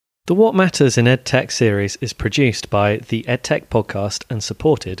The What Matters in EdTech series is produced by the EdTech Podcast and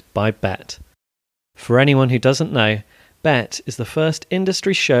supported by BET. For anyone who doesn't know, BET is the first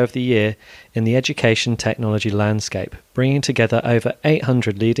industry show of the year in the education technology landscape, bringing together over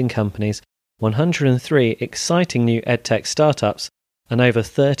 800 leading companies, 103 exciting new EdTech startups, and over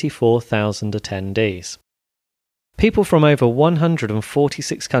 34,000 attendees. People from over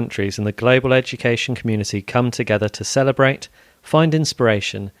 146 countries in the global education community come together to celebrate, find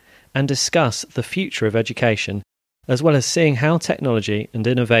inspiration, and discuss the future of education, as well as seeing how technology and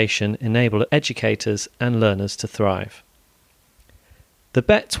innovation enable educators and learners to thrive. The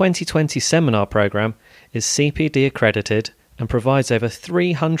BET 2020 seminar programme is CPD accredited and provides over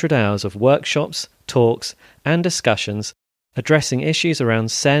 300 hours of workshops, talks, and discussions addressing issues around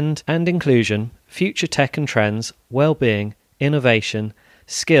SEND and inclusion, future tech and trends, well-being, innovation,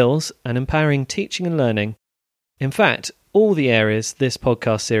 skills, and empowering teaching and learning. In fact, all the areas this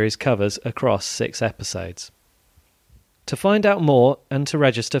podcast series covers across 6 episodes. To find out more and to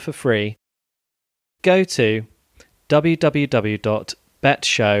register for free, go to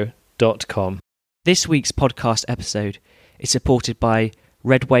www.betshow.com. This week's podcast episode is supported by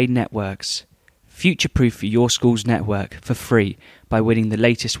Redway Networks. Future-proof your school's network for free by winning the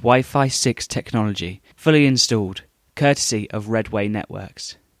latest Wi-Fi 6 technology, fully installed, courtesy of Redway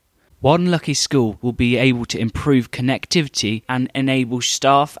Networks. One lucky school will be able to improve connectivity and enable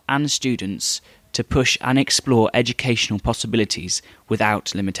staff and students to push and explore educational possibilities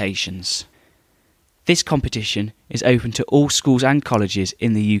without limitations. This competition is open to all schools and colleges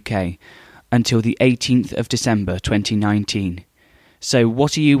in the UK until the 18th of December 2019. So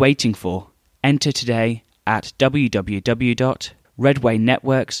what are you waiting for? Enter today at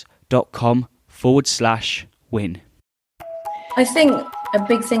www.redwaynetworks.com/win. I think a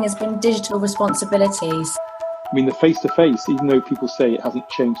big thing has been digital responsibilities. I mean, the face-to-face, even though people say it hasn't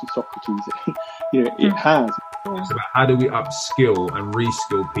changed since Socrates, it has. It's about how do we upskill and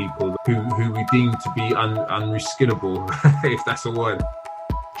reskill people who we deem to be unreskillable, if that's a word.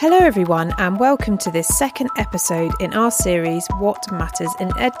 Hello everyone, and welcome to this second episode in our series What Matters in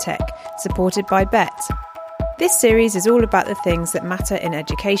EdTech, supported by BET. This series is all about the things that matter in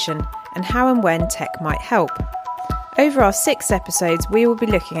education and how and when tech might help. Over our 6 episodes, we will be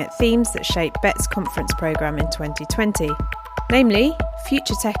looking at themes that shape BET's conference programme in 2020, namely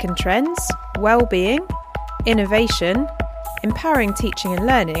future tech and trends, well-being, innovation, empowering teaching and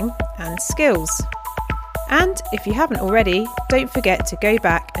learning, and skills. And if you haven't already, don't forget to go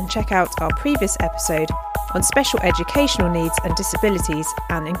back and check out our previous episode on special educational needs and disabilities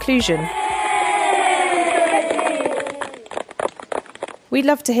and inclusion. We'd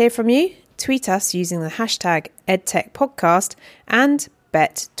love to hear from you. Tweet us using the hashtag EdTechPodcast and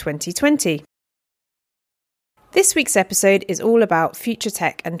BET2020. This week's episode is all about future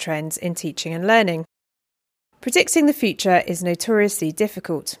tech and trends in teaching and learning. Predicting the future is notoriously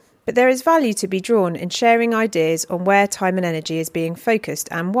difficult, but there is value to be drawn in sharing ideas on where time and energy is being focused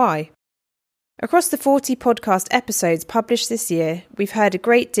and why. Across the 40 podcast episodes published this year, we've heard a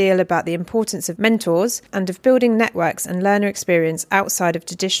great deal about the importance of mentors and of building networks and learner experience outside of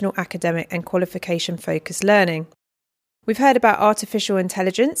traditional academic and qualification-focused learning. We've heard about artificial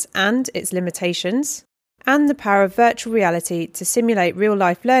intelligence and its limitations, and the power of virtual reality to simulate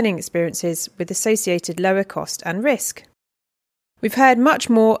real-life learning experiences with associated lower cost and risk. We've heard much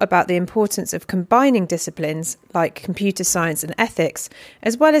more about the importance of combining disciplines like computer science and ethics,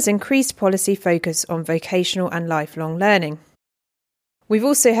 as well as increased policy focus on vocational and lifelong learning. We've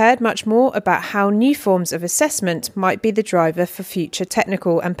also heard much more about how new forms of assessment might be the driver for future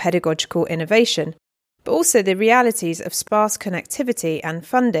technical and pedagogical innovation, but also the realities of sparse connectivity and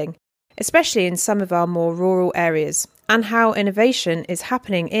funding, especially in some of our more rural areas, and how innovation is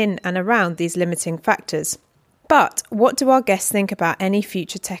happening in and around these limiting factors. But what do our guests think about any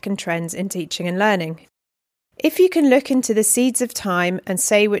future tech and trends in teaching and learning? If you can look into the seeds of time and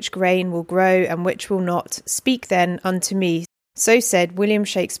say which grain will grow and which will not, speak then unto me, so said William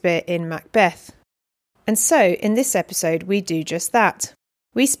Shakespeare in Macbeth. And so, in this episode, we do just that.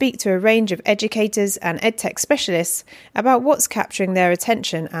 We speak to a range of educators and EdTech specialists about what's capturing their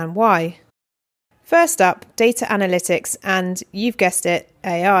attention and why. First up, data analytics and, you've guessed it,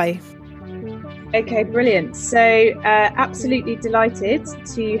 AI. Okay, brilliant. So absolutely delighted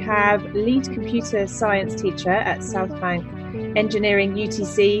to have lead computer science teacher at Southbank Engineering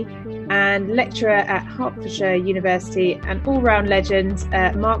UTC and lecturer at Hertfordshire University and all-round legend,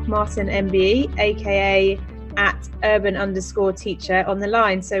 Mark Martin MBE, aka at urban_teacher on the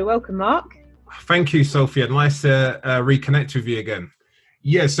line. So welcome, Mark. Thank you, Sophia. Nice to reconnect with you again.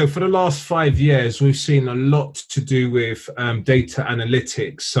 Yeah, so for the last 5 years, we've seen a lot to do with data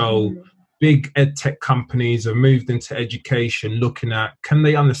analytics. So big edtech companies have moved into education, looking at, can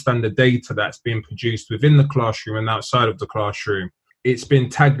they understand the data that's being produced within the classroom and outside of the classroom? It's been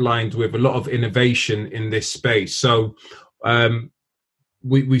taglined with a lot of innovation in this space. So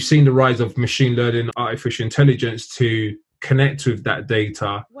we've seen the rise of machine learning, artificial intelligence to connect with that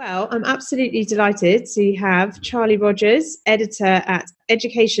data. Well, I'm absolutely delighted to have Charlie Rogers, editor at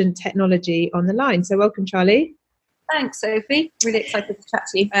Education Technology, on the line. So welcome, Charlie. Thanks, Sophie. Really excited to chat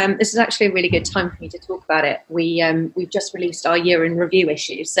to you. This is actually a really good time for me to talk about it. We've just released our year in review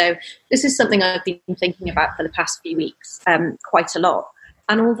issue. So this is something I've been thinking about for the past few weeks, quite a lot.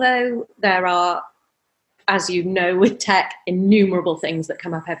 And although there are, as you know, with tech, innumerable things that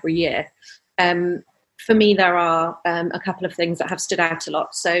come up every year, for me, there are a couple of things that have stood out a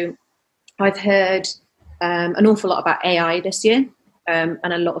lot. So I've heard an awful lot about AI this year, and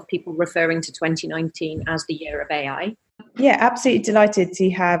a lot of people referring to 2019 as the year of AI. Yeah, absolutely delighted to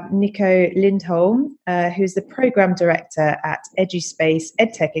have Nico Lindholm, who's the Programme Director at EduSpace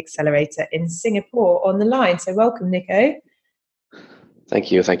EdTech Accelerator in Singapore, on the line. So welcome, Nico.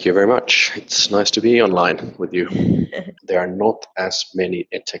 Thank you very much. It's nice to be online with you. There are not as many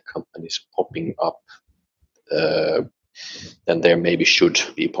edtech companies popping up than there maybe should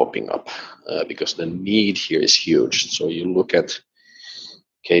be popping up, because the need here is huge. So you look at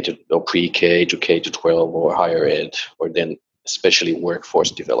pre-K to K-12 or higher ed, or then especially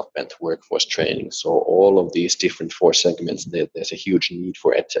workforce development, workforce training. So all of these different 4 segments, there's a huge need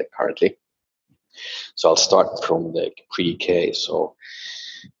for edtech currently. So I'll start from the pre-K. So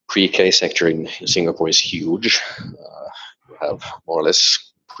pre-K sector in Singapore is huge. You have more or less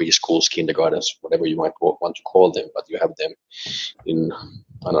preschools, kindergartens, whatever you might want to call them, but you have them in,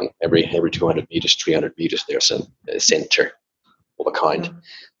 I don't know, every 200 meters, 300 meters, there's a center of a kind.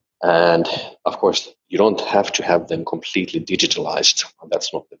 And of course, you don't have to have them completely digitalized.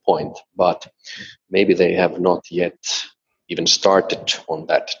 That's not the point. But maybe they have not yet even started on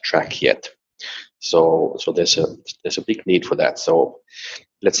that track yet. So there's a big need for that. So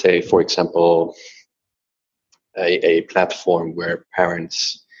let's say, for example, a platform where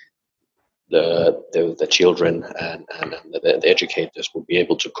parents, the children and the educators would be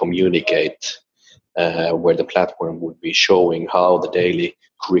able to communicate, where the platform would be showing how the daily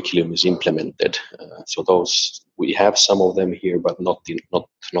curriculum is implemented. So those, we have some of them here, but not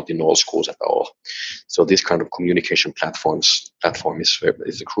in all schools at all. So this kind of communication platform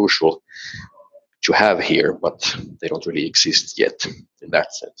is crucial to have here, but they don't really exist yet in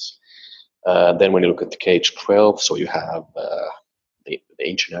that sense. Then when you look at the K-12, so you have the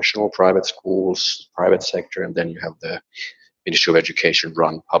international private schools, private sector, and then you have the Ministry of Education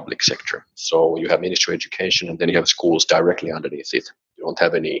run public sector. So you have Ministry of Education, and then you have schools directly underneath it. You don't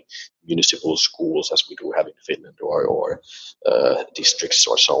have any municipal schools as we do have in Finland, or districts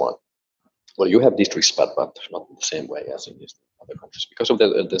or so on. Well, you have districts, but not in the same way as in these other countries because of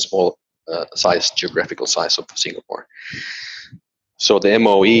the small geographical size of Singapore. So the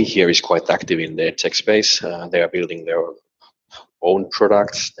MOE here is quite active in the tech space. They are building their own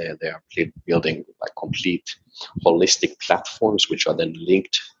products. They are building like complete holistic platforms, which are then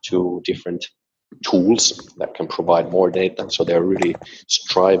linked to different tools that can provide more data. So they're really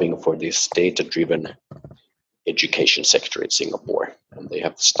striving for this data-driven education sector in Singapore. And they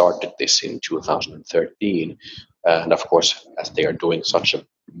have started this in 2013. And of course, as they are doing such a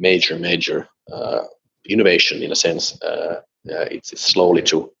major innovation in a sense, it's slowly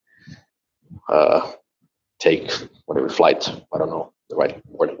to take whatever flight, I don't know the right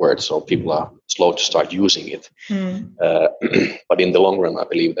word, so people are slow to start using it. But in the long run, I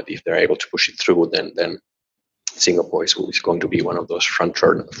believe that if they're able to push it through, then Singapore is going to be one of those front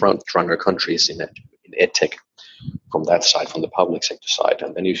runner countries in edtech from that side, from the public sector side.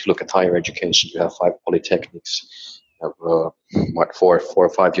 And then if you look at higher education, you have 5 polytechnics, you have 4 or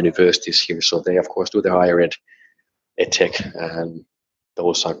 5 universities here, so they of course do their higher edtech, and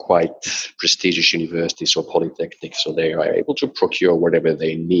those are quite prestigious universities or polytechnics, so they are able to procure whatever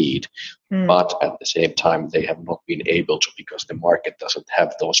they need. But at the same time, they have not been able to, because the market doesn't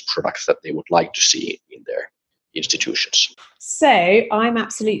have those products that they would like to see in their institutions. So I'm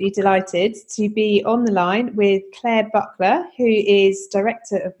absolutely delighted to be on the line with Claire Buckler, who is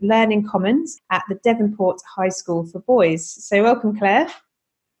Director of Learning Commons at the Devonport High School for Boys. So welcome, Claire.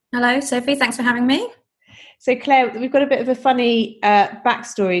 Hello, Sophie. Thanks for having me. So Claire, we've got a bit of a funny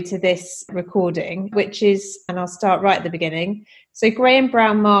backstory to this recording, which is, and I'll start right at the beginning. So Graham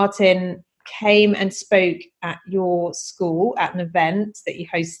Brown Martin came and spoke at your school at an event that you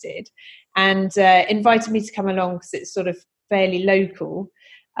hosted, and invited me to come along because it's sort of fairly local.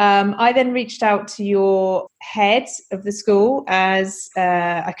 I then reached out to your head of the school as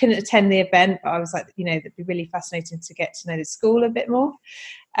I couldn't attend the event, but I was like, that'd be really fascinating to get to know the school a bit more.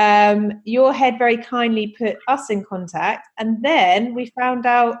 Your head very kindly put us in contact, and then we found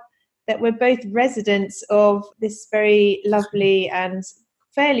out that we're both residents of this very lovely and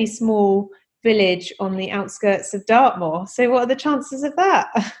fairly small village on the outskirts of Dartmoor. So what are the chances of that?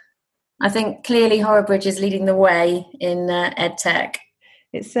 I think clearly Horrabridge is leading the way in EdTech.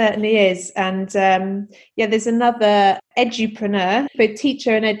 It certainly is. And there's another edupreneur, both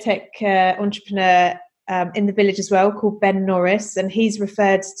teacher and EdTech entrepreneur in the village as well, called Ben Norris, and he's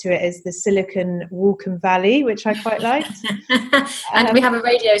referred to it as the Silicon Walkham Valley, which I quite liked. And we have a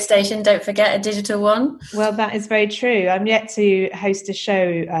radio station, don't forget, a digital one. Well, that is very true. I'm yet to host a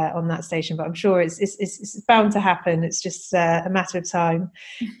show on that station, but I'm sure it's bound to happen. It's just a matter of time.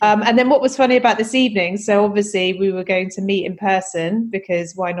 And then what was funny about this evening, so obviously we were going to meet in person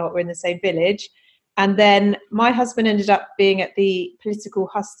because why not? We're in the same village. And then my husband ended up being at the political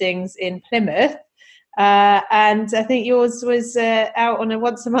hustings in Plymouth. And I think yours was out on a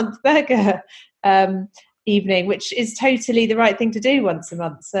once a month burger evening, which is totally the right thing to do once a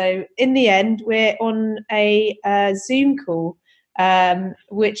month. So in the end, we're on a Zoom call,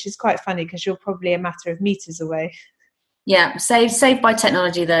 which is quite funny because you're probably a matter of meters away. Yeah, saved by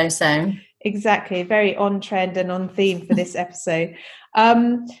technology though. So exactly, very on trend and on theme for this episode.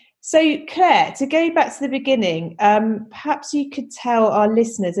 So Claire, to go back to the beginning, perhaps you could tell our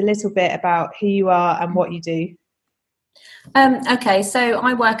listeners a little bit about who you are and what you do. Okay, so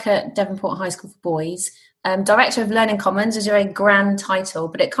I work at Devonport High School for Boys. Director of Learning Commons is a very grand title,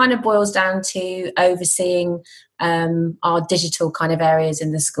 but it kind of boils down to overseeing our digital kind of areas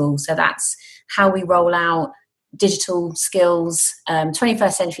in the school. So that's how we roll out digital skills,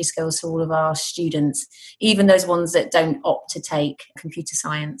 21st century skills to all of our students, even those ones that don't opt to take computer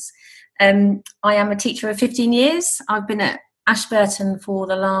science. I am a teacher of 15 years. I've been at Ashburton for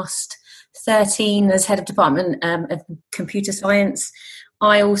the last 13 as head of department of computer science.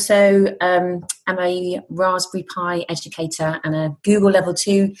 I also am a Raspberry Pi educator and a Google Level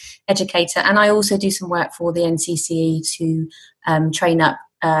 2 educator, and I also do some work for the NCCE to train up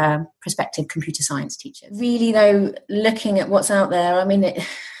prospective computer science teachers. Really, though, looking at what's out there, I mean,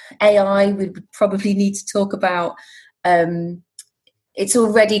 AI, we would probably need to talk about. It's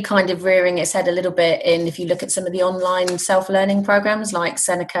already kind of rearing its head a little bit in, if you look at some of the online self-learning programs like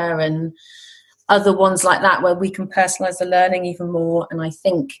Seneca and other ones like that, where we can personalize the learning even more. And I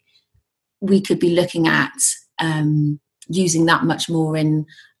think we could be looking at using that much more in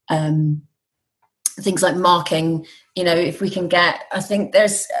things like marking. If we can get, I think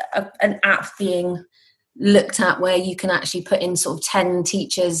there's an app being looked at where you can actually put in sort of 10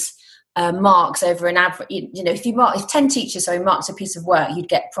 teachers marks over an average. If 10 teachers marked a piece of work, you'd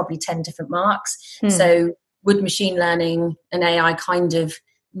get probably 10 different marks. So would machine learning and AI kind of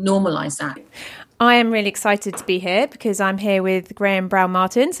normalise that? I am really excited to be here because I'm here with Graham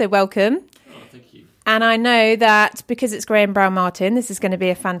Brown-Martin, so welcome. Thank you. And I know that because it's Graham Brown-Martin, this is going to be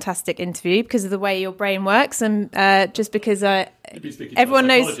a fantastic interview because of the way your brain works, and just because everyone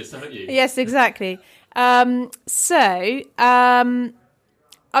knows. Haven't you? Yes, exactly. I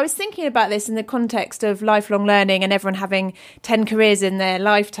was thinking about this in the context of lifelong learning and everyone having 10 careers in their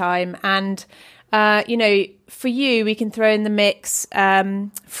lifetime. And, for you, we can throw in the mix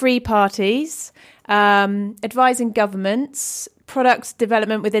free parties, advising governments, product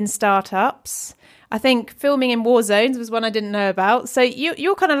development within startups. I think filming in war zones was one I didn't know about. So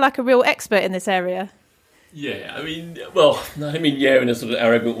you're kind of like a real expert in this area. Yeah, in a sort of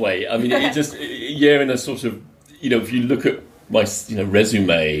arrogant way. I mean, it just, in a sort of, if you look at my,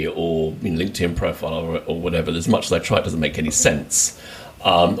 resume or LinkedIn profile or whatever, as much as I try, it doesn't make any sense.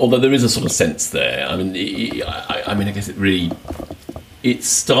 Although there is a sort of sense there. I guess it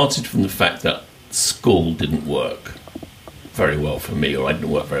started from the fact that school didn't work very well for me, or I didn't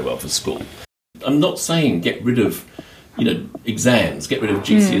work very well for school. I'm not saying get rid of, exams, get rid of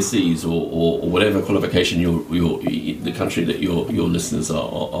GCSEs or whatever qualification the country that your listeners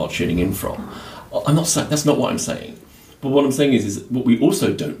are tuning in from. I'm not saying, that's not what I'm saying. But what I'm saying is what we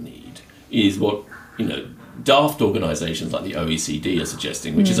also don't need is what, daft organisations like the OECD are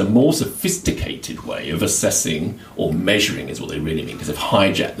suggesting, which is a more sophisticated way of assessing or measuring, is what they really mean, because they've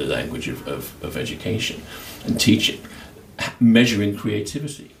hijacked the language of education and teaching, measuring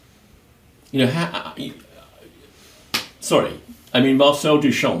creativity. Marcel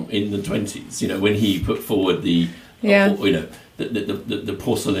Duchamp in the 20s, when he put forward the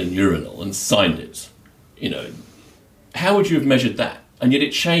porcelain urinal and signed it, how would you have measured that? And yet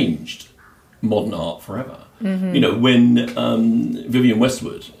it changed modern art forever. When Vivienne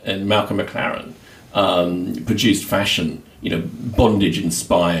Westwood and Malcolm McLaren produced fashion, bondage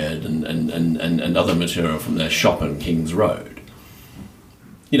inspired and other material from their shop on King's Road,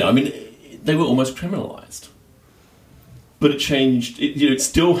 they were almost criminalised. But it changed. It's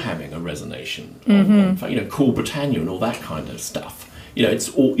still having a resonance on Cool Britannia and all that kind of stuff. It's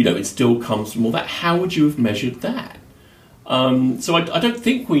all. It still comes from all that. How would you have measured that? So I don't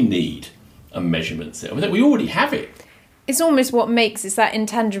think we need a measurement set. I think we already have it. It's almost what makes it's that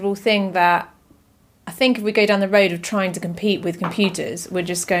intangible thing that I think if we go down the road of trying to compete with computers, we're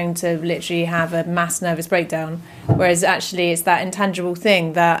just going to literally have a mass nervous breakdown. Whereas actually, it's that intangible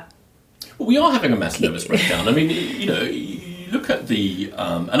thing that. Well, we are having a mass nervous breakdown. I mean, you look at the,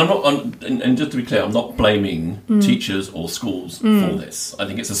 and I'm not, and just to be clear, I'm not blaming teachers or schools for this. I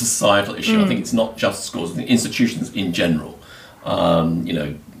think it's a societal issue. I think it's not just schools. I think institutions in general.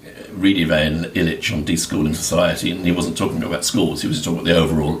 Read Ivan Illich on Deschooling Society, and he wasn't talking about schools. He was talking about the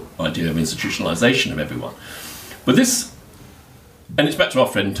overall idea of institutionalisation of everyone. But this, and it's back to our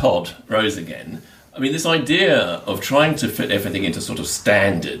friend Todd Rose again. I mean, this idea of trying to fit everything into sort of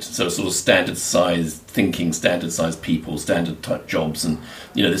standard size thinking, standard size people, standard type jobs, and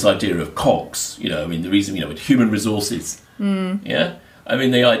this idea of cogs. The reason with human resources, the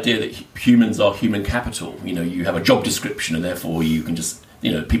idea that humans are human capital. You have a job description, and therefore you can just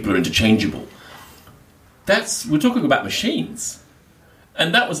people are interchangeable. We're talking about machines,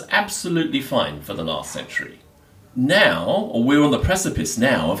 and that was absolutely fine for the last century. Now, or we're on the precipice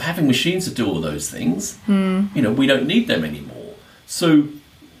now of having machines to do all those things. We don't need them anymore. So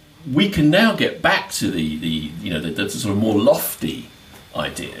we can now get back to the sort of more lofty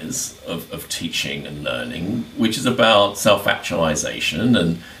ideas of teaching and learning, which is about self-actualization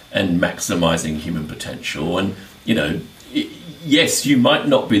and maximizing human potential. And yes, you might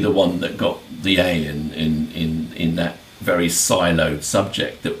not be the one that got the A in that very siloed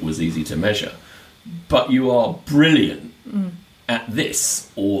subject that was easy to measure. But you are brilliant at this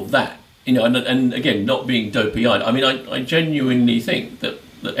or that, and again, not being dopey-eyed. I mean, I genuinely think that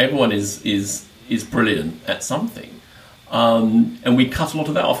everyone is brilliant at something, and we cut a lot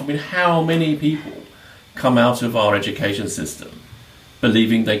of that off. I mean, how many people come out of our education system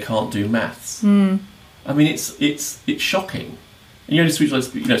believing they can't do maths? I mean, it's shocking. And you only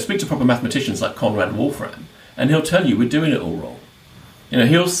speak to proper mathematicians like Conrad Wolfram, and he'll tell you we're doing it all wrong.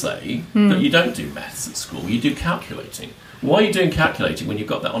 He'll say that you don't do maths at school, you do calculating. Why are you doing calculating when you've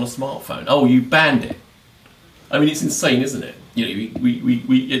got that on a smartphone? Oh, you banned it. I mean, it's insane, isn't it? We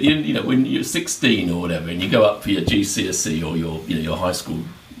at the end, when you're 16 or whatever, and you go up for your GCSE or your high school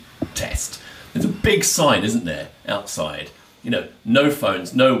test, there's a big sign, isn't there, outside? No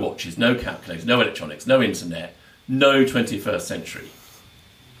phones, no watches, no calculators, no electronics, no internet, no 21st century.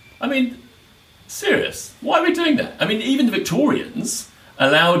 I mean, serious. Why are we doing that? I mean, even the Victorians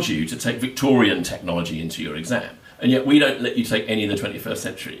allowed you to take Victorian technology into your exam, and yet we don't let you take any of the 21st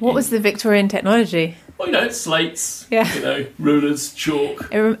century. What was the Victorian technology? Well, it's slates, rulers, chalk.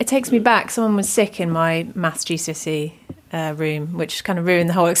 It takes me back. Someone was sick in my maths GCSE room, which kind of ruined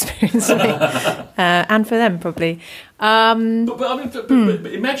the whole experience for me, and for them probably. But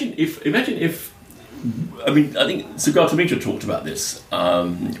imagine if. I mean, I think Saugata Mitra talked about this,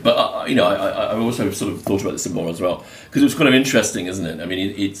 but I also sort of thought about this some more as well, because it was kind of interesting, isn't it? I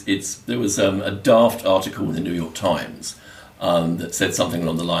mean, there was a daft article in the New York Times that said something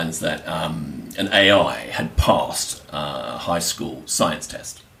along the lines that an AI had passed a high school science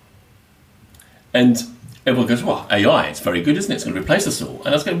test, and everyone goes, "Well, AI, it's very good, isn't it? It's going to replace us all." And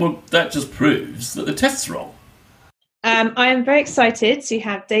I was going, "Well, that just proves that the test's wrong." I am very excited to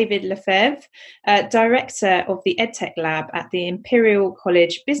have David Lefebvre, Director of the EdTech Lab at the Imperial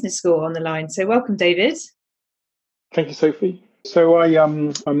College Business School, on the line. So welcome, David. Thank you, Sophie. So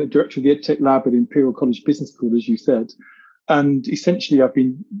I'm the Director of the EdTech Lab at Imperial College Business School, as you said. And essentially, I've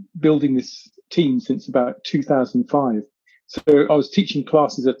been building this team since about 2005. So I was teaching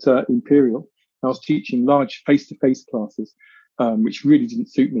classes at Imperial. I was teaching large face-to-face classes. Which really didn't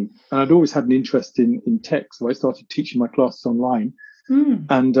suit me. And I'd always had an interest in tech, so I started teaching my classes online.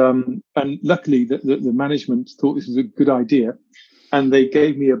 And luckily, the management thought this was a good idea, and they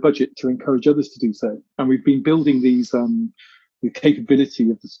gave me a budget to encourage others to do so. And we've been building the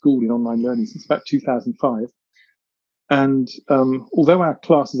capability of the school in online learning since about 2005. And although our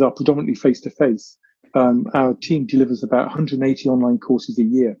classes are predominantly face-to-face, our team delivers about 180 online courses a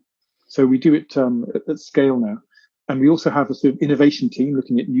year. So we do it at scale now. And we also have a sort of innovation team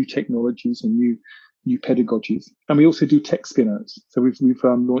looking at new technologies and new pedagogies. And we also do tech spin-outs. So we've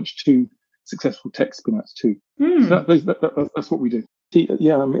launched 2 successful tech spin-outs too. So that's what we do.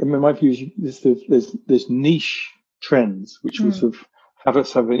 Yeah, I mean, my view is there's niche trends which will sort of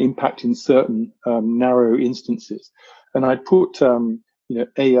have an impact in certain narrow instances, and I'd put AR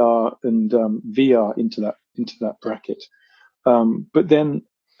and VR into that bracket. But then,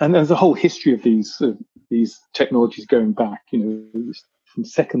 and there's a whole history of these technologies going back, from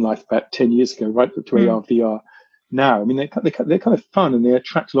Second Life about 10 years ago, right up to AR, VR now. I mean, they're kind of fun and they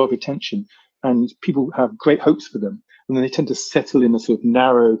attract a lot of attention, and people have great hopes for them. And then they tend to settle in a sort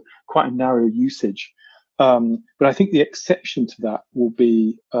of quite a narrow usage. But I think the exception to that will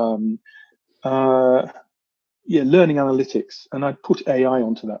be, learning analytics. And I'd put AI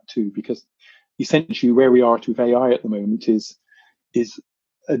onto that too, because essentially where we are with AI at the moment is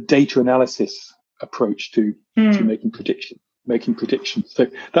a data analysis approach to making predictions. So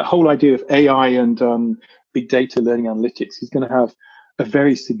that whole idea of AI and big data learning analytics is going to have a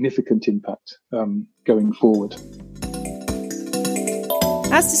very significant impact going forward.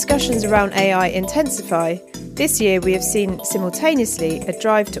 As discussions around AI intensify, this year we have seen simultaneously a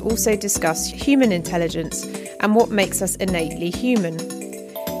drive to also discuss human intelligence and what makes us innately human.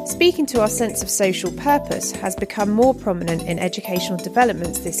 Speaking to our sense of social purpose has become more prominent in educational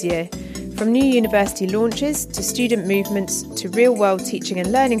developments this year, from new university launches to student movements to real-world teaching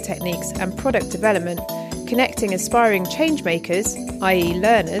and learning techniques and product development, connecting aspiring change makers, i.e.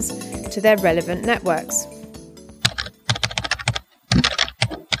 learners, to their relevant networks.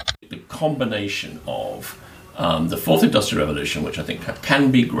 The combination of the fourth industrial revolution, which I think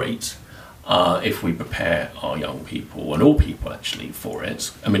can be great if we prepare our young people, and all people actually, for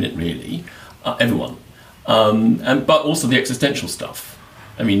it. I mean, it really, everyone. But also the existential stuff.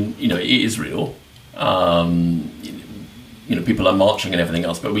 I mean, it is real. People are marching and everything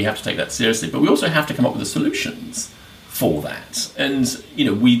else, but we have to take that seriously. But we also have to come up with the solutions for that. And,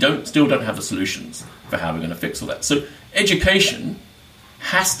 we still don't have the solutions for how we're going to fix all that. So education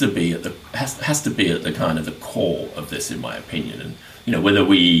has to be at the kind of the core of this, in my opinion. And whether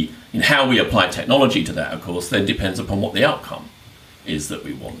how we apply technology to that, of course, then depends upon what the outcome is that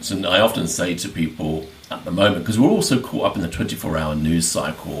we want. And I often say to people at the moment, because we're all so caught up in the 24-hour news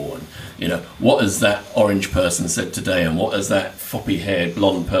cycle, and what has that orange person said today, and what has that floppy-haired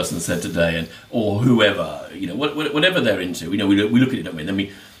blonde person said today, or whoever, whatever they're into. We look at it, don't we? And then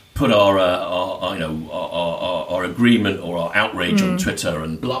we put our agreement or our outrage on Twitter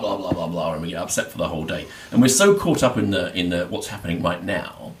and blah blah blah blah blah, and we get upset for the whole day. And we're so caught up in the what's happening right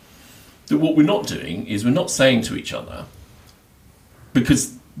now that what we're not doing is we're not saying to each other,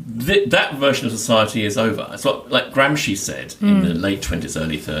 because that version of society is over. It's like Gramsci said in the late 20s,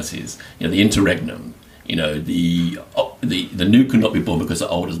 early 30s. The interregnum. The new cannot be born because the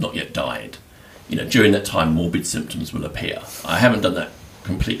old has not yet died. During that time, morbid symptoms will appear. I haven't done that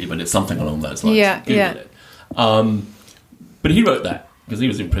completely, but it's something along those lines. Google it. But he wrote that because he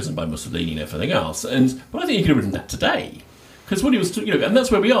was imprisoned by Mussolini and everything else. But I think he could have written that today, because what he was, and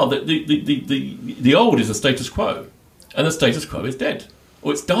that's where we are. The old is the status quo, and the status quo is dead,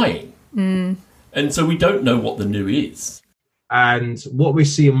 or it's dying. And so we don't know what the new is. And what we're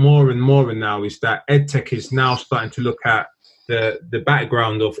seeing more and more now is that EdTech is now starting to look at the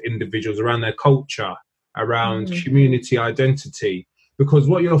background of individuals, around their culture, around community identity. Because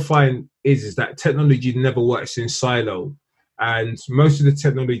what you'll find is that technology never works in silo. And most of the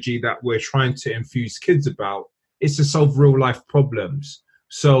technology that we're trying to infuse kids about is to solve real life problems.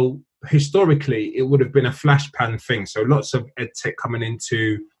 So historically, it would have been a flash pan thing. So lots of EdTech coming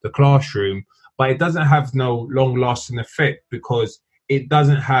into the classroom, but it doesn't have no long lasting effect because it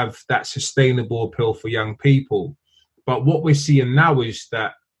doesn't have that sustainable appeal for young people. But what we're seeing now is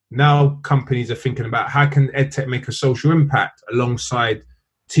that now companies are thinking about how can EdTech make a social impact alongside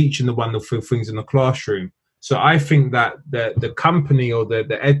teaching the wonderful things in the classroom. So I think that the company or the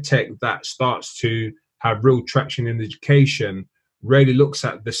EdTech that starts to have real traction in education really looks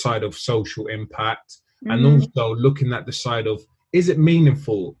at the side of social impact and also looking at the side of, is it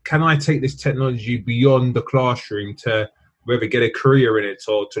meaningful? Can I take this technology beyond the classroom to whether get a career in it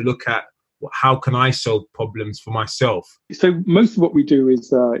or to look at how can I solve problems for myself? So most of what we do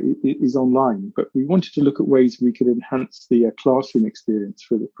is online, but we wanted to look at ways we could enhance the classroom experience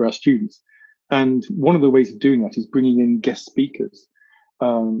for our students. And one of the ways of doing that is bringing in guest speakers.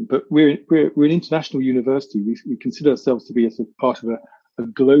 But we're an international university. We consider ourselves to be a sort of part of a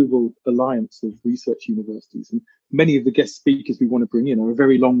global alliance of research universities. And many of the guest speakers we want to bring in are a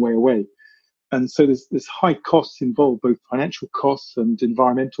very long way away. And so there's high costs involved, both financial costs and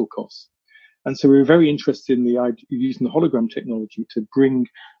environmental costs. And so we were very interested in the idea of using the hologram technology to bring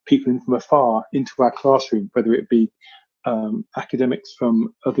people in from afar into our classroom, whether it be academics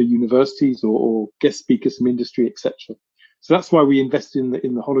from other universities or guest speakers from industry, etc. So that's why we invested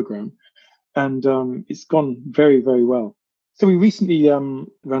in the hologram, and it's gone very, very well. So we recently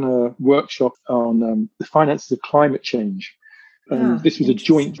ran a workshop on the finances of climate change. This was a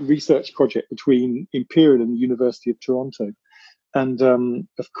joint research project between Imperial and the University of Toronto. And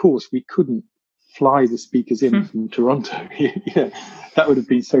of course, we couldn't fly the speakers in from Toronto. Yeah, that would have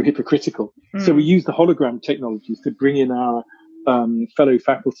been so hypocritical. So we used the hologram technologies to bring in our fellow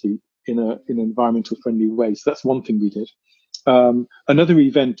faculty in an environmental friendly way. So that's one thing we did. Another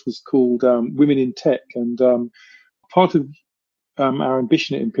event was called Women in Tech, and part of our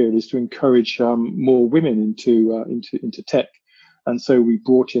ambition at Imperial is to encourage more women into tech. And so we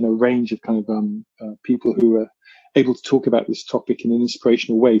brought in a range of kind of people who were able to talk about this topic in an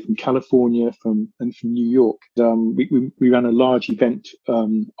inspirational way from California and from New York. We ran a large event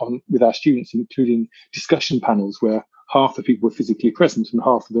with our students, including discussion panels where half the people were physically present and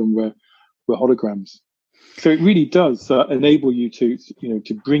half of them were holograms. So it really does enable you to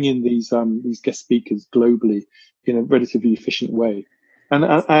bring in these guest speakers globally in a relatively efficient way. And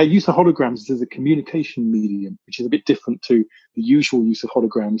I use the holograms as a communication medium, which is a bit different to the usual use of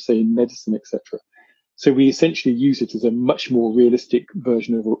holograms, say in medicine, etc. So we essentially use it as a much more realistic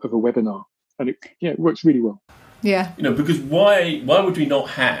version of a webinar, and it works really well. Yeah, because why would we not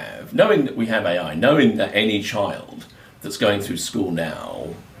have, knowing that we have AI, knowing that any child that's going through school now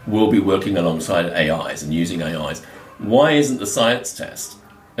will be working alongside AIs and using AIs, why isn't the science test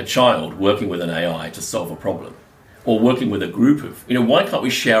a child working with an AI to solve a problem? Or working with a group of, why can't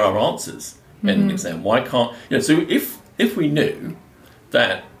we share our answers in an exam? Why can't, so if we knew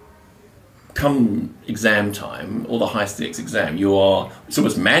that come exam time or the high stakes exam, it's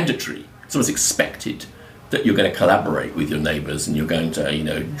almost mandatory, it's almost expected that you're going to collaborate with your neighbours and you're going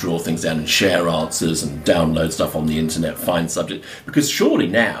to, draw things down and share answers and download stuff on the internet, find subject. Because surely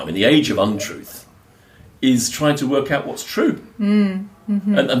now, in the age of untruth, is trying to work out what's true.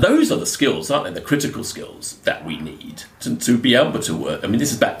 And those are the skills, aren't they? The critical skills that we need to be able to work. I mean,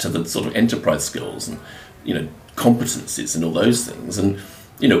 this is back to the sort of enterprise skills and, competencies and all those things. And,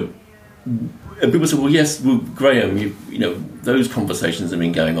 and people say, well, yes, Graham, those conversations have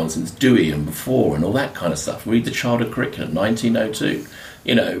been going on since Dewey and before and all that kind of stuff. Read the Charter Curriculum, 1902.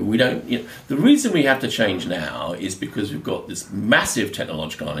 We don't. The reason we have to change now is because we've got this massive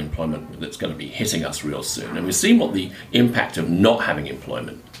technological unemployment that's going to be hitting us real soon, and we've seen what the impact of not having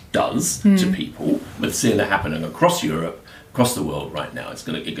employment does to people. We're seeing that happening across Europe, across the world right now. It's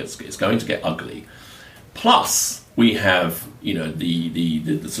going to get ugly. Plus, we have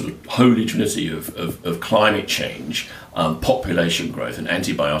the sort of holy trinity of climate change, population growth, and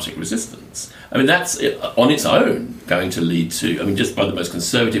antibiotic resistance. I mean, that's on its own going to lead to, just by the most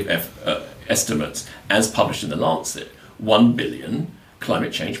conservative estimates, as published in The Lancet, 1 billion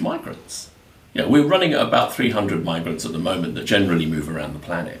climate change migrants. We're running at about 300 migrants at the moment that generally move around the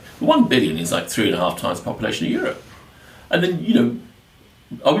planet. 1 billion is like 3.5 times the population of Europe. And then,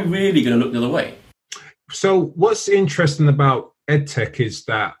 are we really going to look the other way? So what's interesting about EdTech is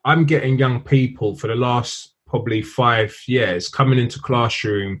that I'm getting young people for the last probably 5 years coming into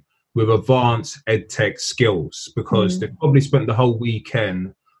classroom with advanced EdTech skills because they've probably spent the whole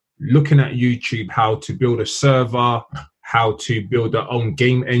weekend looking at YouTube how to build a server, how to build their own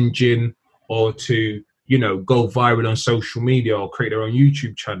game engine, or to, go viral on social media or create their own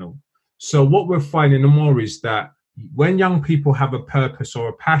YouTube channel. So what we're finding more is that when young people have a purpose or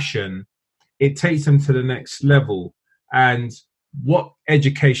a passion, it takes them to the next level. And what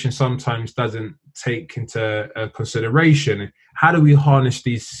education sometimes doesn't take into consideration, how do we harness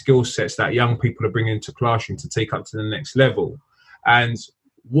these skill sets that young people are bringing into classroom to take up to the next level? And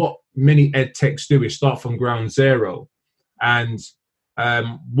what many edtechs do is start from ground zero. And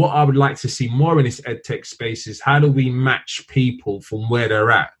what I would like to see more in this edtech space is how do we match people from where they're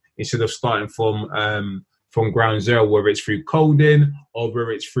at instead of starting from ground zero, whether it's through coding or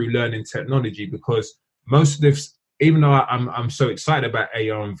whether it's through learning technology, because most of this, even though I'm so excited about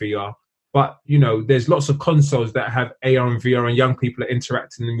AR and VR, but, there's lots of consoles that have AR and VR and young people are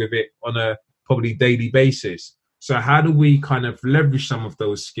interacting with it on a probably daily basis. So how do we kind of leverage some of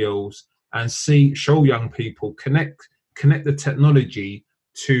those skills and show young people, connect the technology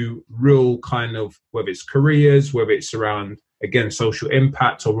to real kind of, whether it's careers, whether it's around, again, social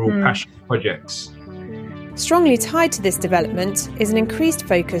impact or real passion projects. Strongly tied to this development is an increased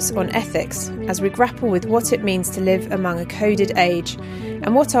focus on ethics as we grapple with what it means to live among a coded age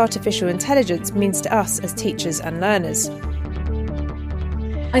and what artificial intelligence means to us as teachers and learners.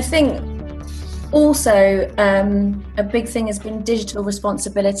 I think also a big thing has been digital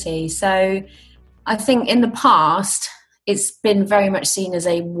responsibility. So I think in the past, it's been very much seen as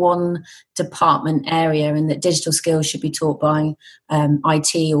a one department area, and that digital skills should be taught by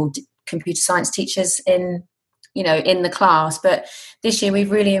IT or computer science teachers in the class. But this year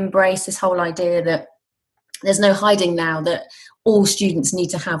we've really embraced this whole idea that there's no hiding now that all students need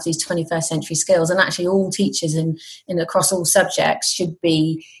to have these 21st century skills, and actually all teachers in across all subjects should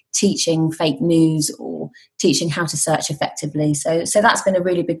be teaching fake news or teaching how to search effectively. So that's been a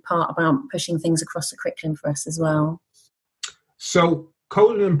really big part about pushing things across the curriculum for us as well. So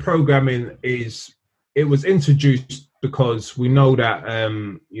coding and programming was introduced because we know that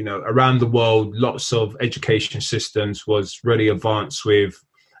around the world, lots of education systems was really advanced with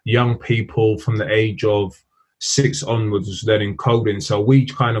young people from the age of 6 onwards learning coding. So we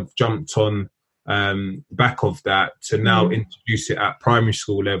kind of jumped on back of that to now introduce it at primary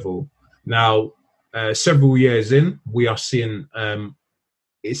school level. Now, several years in, we are seeing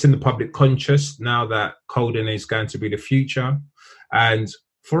it's in the public conscious now that coding is going to be the future. And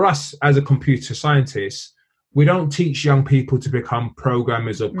for us as a computer scientist, we don't teach young people to become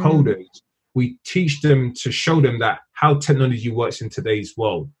programmers or coders. We teach them to show them that how technology works in today's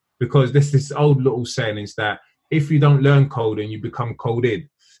world. Because this old little saying is that if you don't learn coding, you become coded.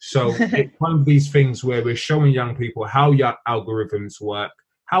 So it's one of these things where we're showing young people how your algorithms work,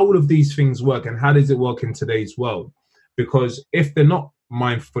 how all of these things work, and how does it work in today's world. Because if they're not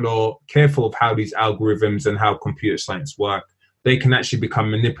mindful or careful of how these algorithms and how computer science work, they can actually become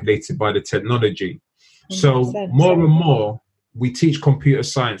manipulated by the technology. 100%. So more and more, we teach computer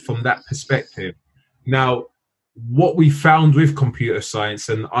science from that perspective. Now, what we found with computer science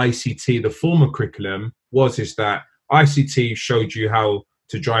and ICT, the former curriculum, is that ICT showed you how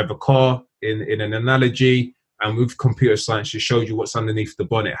to drive a car in an analogy, and with computer science, it showed you what's underneath the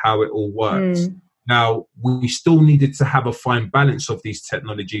bonnet, how it all works. Now, we still needed to have a fine balance of these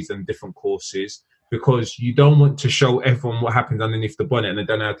technologies and different courses, because you don't want to show everyone what happens underneath the bonnet and they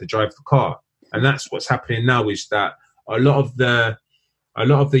don't know how to drive the car. And that's what's happening now, is that a lot of the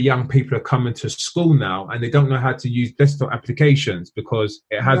young people are coming to school now and they don't know how to use desktop applications because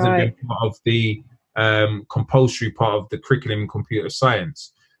it hasn't been part of the compulsory part of the curriculum in computer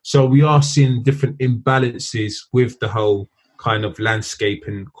science. So we are seeing different imbalances with the whole kind of landscape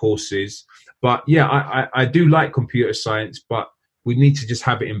and courses. But yeah, I do like computer science, but we need to just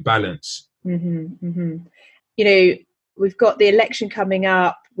have it in balance. We've got the election coming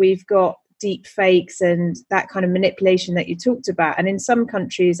up. We've got deep fakes and that kind of manipulation that you talked about. And in some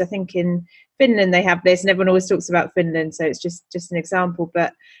countries, I think in Finland, they have this, and everyone always talks about Finland. So it's just an example.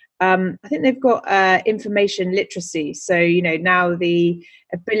 But I think they've got information literacy. So, now the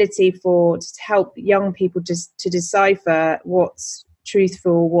ability to help young people just to decipher what's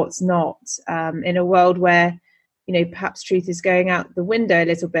truthful, what's not, in a world where, perhaps truth is going out the window a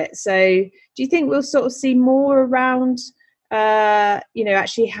little bit. So do you think we'll sort of see more around,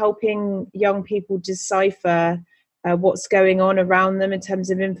 actually helping young people decipher what's going on around them in terms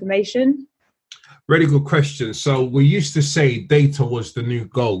of information? Really good question. So we used to say data was the new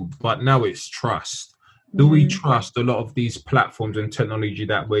gold, but now it's trust. Do we trust a lot of these platforms and technology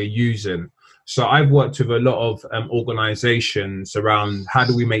that we're using? So I've worked with a lot of organizations around how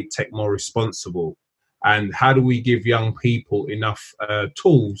do we make tech more responsible, and how do we give young people enough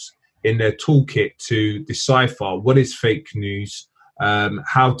tools in their toolkit to decipher what is fake news,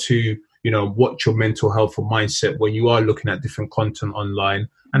 how to watch your mental health or mindset when you are looking at different content online,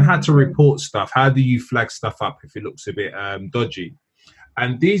 and how to report stuff. How do you flag stuff up if it looks a bit dodgy?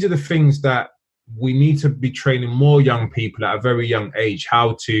 And these are the things that we need to be training more young people at a very young age,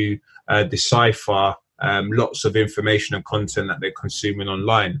 how to decipher lots of information and content that they're consuming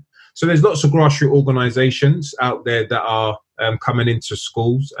online. So there's lots of grassroots organizations out there that are coming into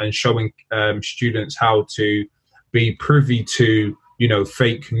schools and showing students how to be privy to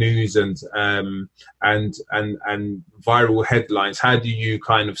fake news and viral headlines. How do you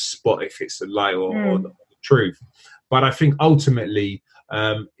kind of spot if it's a lie or the truth? But I think ultimately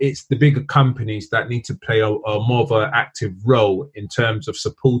it's the bigger companies that need to play a more of an active role in terms of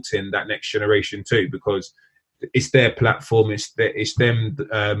supporting that next generation too, because it's their platform, it's them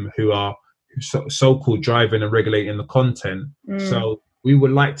who are so-called driving and regulating the content. So we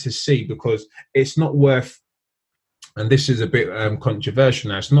would like to see, because it's not worth, and this is a bit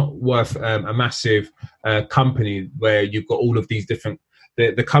controversial now, it's not worth a massive company where you've got all of these different,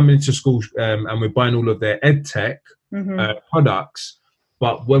 they're coming into schools and we're buying all of their ed tech products,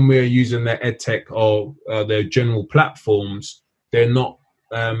 but when we're using their ed tech or their general platforms, they're not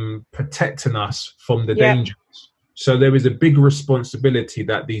protecting us from the dangers. So there is a big responsibility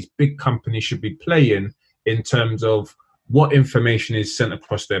that these big companies should be playing in terms of what information is sent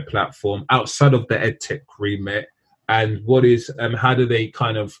across their platform outside of the ed tech remit, and what is how do they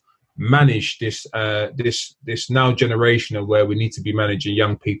kind of manage this now generation of where we need to be managing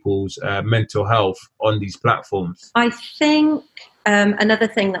young people's mental health on these platforms? I think another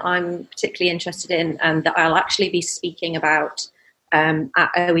thing that I'm particularly interested in, and that I'll actually be speaking about at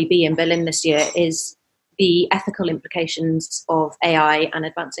OEB in Berlin this year, is the ethical implications of AI and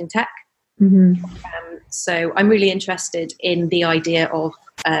advancing tech. So I'm really interested in the idea of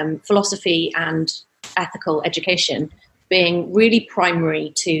philosophy and ethical education being really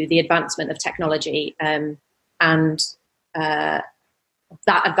primary to the advancement of technology, and that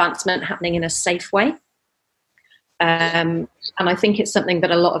advancement happening in a safe way. And I think it's something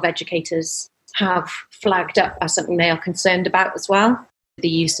that a lot of educators have flagged up as something they are concerned about as well, the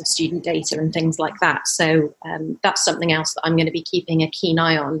use of student data and things like that. So that's something else that I'm going to be keeping a keen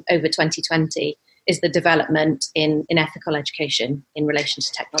eye on over 2020, is the development in ethical education in relation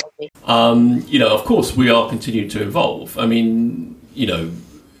to technology. Of course, we are continuing to evolve. I mean,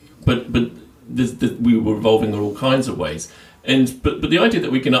 but we were evolving in all kinds of ways. But the idea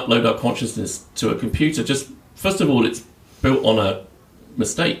that we can upload our consciousness to a computer, just first of all, it's built on a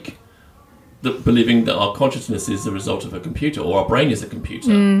mistake, that believing that our consciousness is the result of a computer, or our brain is a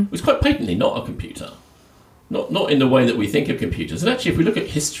computer. It's quite patently not a computer, not in the way that we think of computers. And actually, if we look at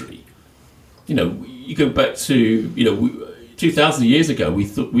history, you go back to 2,000 years ago, we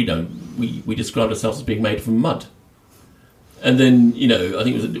thought we described ourselves as being made from mud. And then, I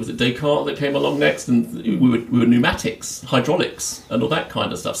think it was Descartes that came along next, and we were pneumatics, hydraulics, and all that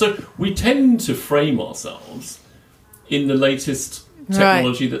kind of stuff. So we tend to frame ourselves in the latest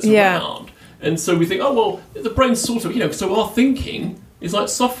technology that's around. And so we think, oh, well, the brain's sort of, so our thinking is like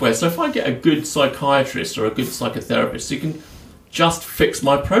software. So if I get a good psychiatrist or a good psychotherapist who can just fix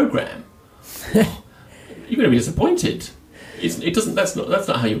my program, you're going to be disappointed. That's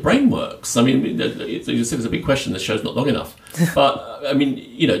not how your brain works. I mean, it's a big question. The show's not long enough, but I mean,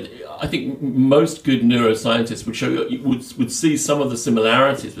 I think most good neuroscientists would see some of the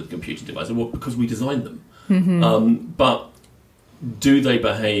similarities with computer devices, because we designed them. But do they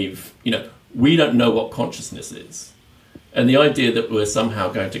behave? We don't know what consciousness is, and the idea that we're somehow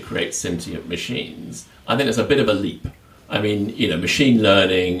going to create sentient machines, I think it's a bit of a leap. I mean, machine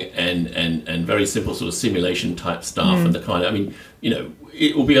learning and very simple sort of simulation type stuff and the kind of,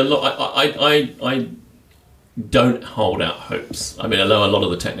 it will be a lot. I don't hold out hopes. I mean, although a lot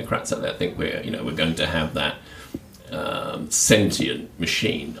of the technocrats out there think we're going to have that sentient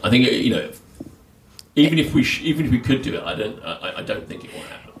machine. I think even if we could do it, I don't think it will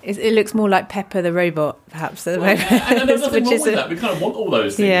happen. It looks more like Pepper the robot, perhaps, at the moment. And there's nothing wrong with that. We kind of want all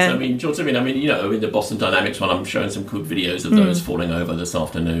those things. Yeah. I mean, do you know what I mean? In the Boston Dynamics one, I'm showing some cool videos of those falling over this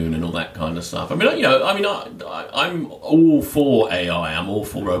afternoon and all that kind of stuff. I mean, I'm all for AI. I'm all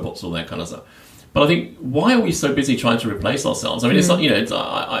for robots, all that kind of stuff. But I think, why are we so busy trying to replace ourselves? I mean, it's like,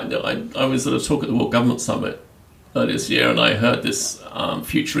 I was at a talk at the World Government Summit earlier this year, and I heard this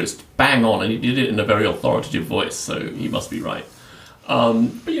futurist bang on, and he did it in a very authoritative voice, so he must be right. But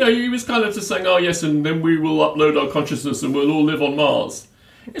he was kind of just saying, "Oh yes, and then we will upload our consciousness, and we'll all live on Mars."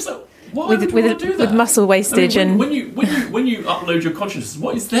 It's like, why would you want to do that? With muscle wastage, when you upload your consciousness,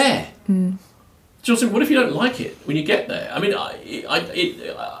 what is there? Just what if you don't like it when you get there? I mean, I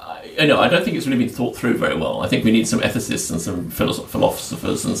don't think it's really been thought through very well. I think we need some ethicists and some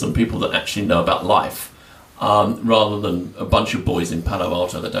philosophers and some people that actually know about life, rather than a bunch of boys in Palo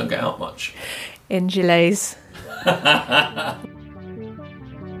Alto that don't get out much. In Gilets.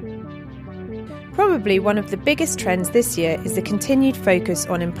 Probably one of the biggest trends this year is the continued focus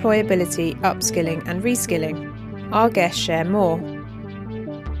on employability, upskilling and reskilling. Our guests share more.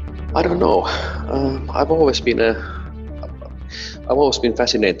 I don't know. I've always been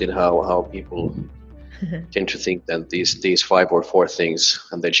fascinated how people tend to think that these 5 or 4 things,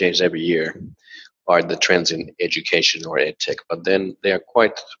 and they change every year, are the trends in education or edtech. But then they are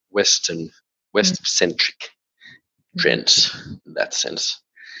quite West-centric trends in that sense.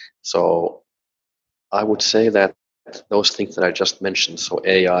 So I would say that those things that I just mentioned, so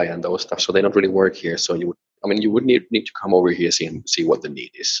AI and those stuff, so they don't really work here. So you would need to come over here and see what the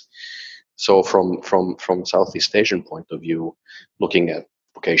need is. So from Southeast Asian point of view, looking at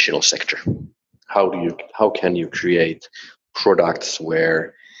vocational sector, how can you create products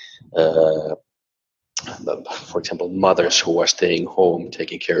where, for example, mothers who are staying home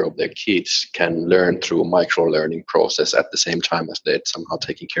taking care of their kids can learn through a micro-learning process at the same time as they're somehow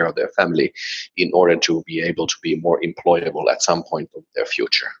taking care of their family, in order to be able to be more employable at some point of their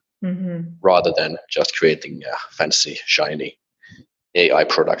future, rather than just creating a fancy, shiny AI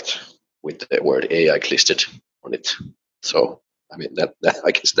product with the word AI listed on it. So, I mean, that I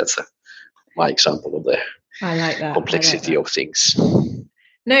guess that's my example of I like that. complexity of things.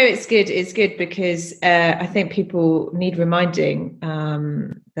 No, it's good. It's good because I think people need reminding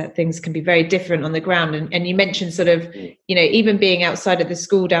that things can be very different on the ground. And you mentioned sort of, even being outside of the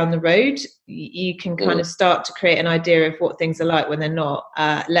school down the road, you can kind of start to create an idea of what things are like when they're not,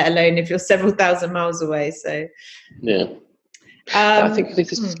 let alone if you're several thousand miles away. So, yeah. I think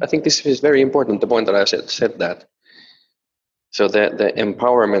this is very important. The point that I said that. So the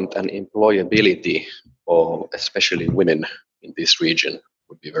empowerment and employability of especially women in this region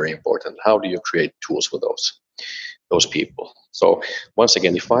would be very important. How do you create tools for those people? So once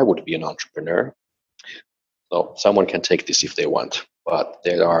again, if I would be an entrepreneur, so someone can take this if they want, but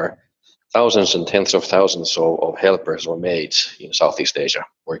there are thousands and tens of thousands of helpers or maids in Southeast Asia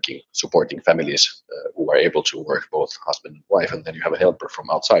supporting families who are able to work both husband and wife, and then you have a helper from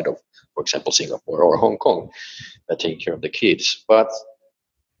outside of, for example, Singapore or Hong Kong taking care of the kids. But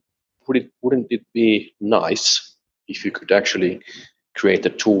wouldn't it be nice if you could actually create a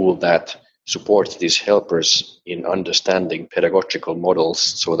tool that supports these helpers in understanding pedagogical models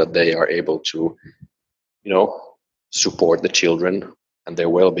so that they are able to, support the children and their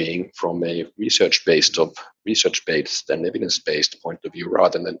well-being from a research-based and evidence-based point of view,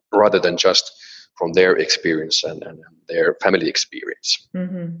 rather than just from their experience and their family experience.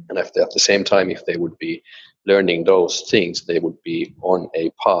 Mm-hmm. And at the same time, if they would be learning those things, they would be on a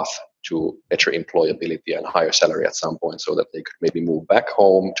path to better employability and higher salary at some point, so that they could maybe move back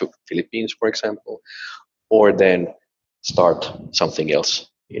home to Philippines, for example, or then start something else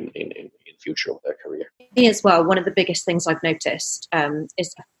in future of their career. Me as well, one of the biggest things I've noticed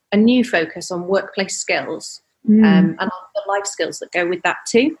is a new focus on workplace skills and on the life skills that go with that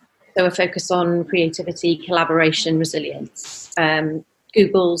too. So a focus on creativity, collaboration, resilience.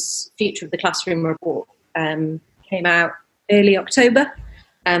 Google's Future of the Classroom report came out early October.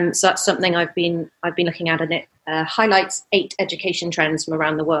 So that's something I've been looking at, and it highlights 8 education trends from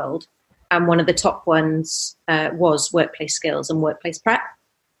around the world. And one of the top ones was workplace skills and workplace prep.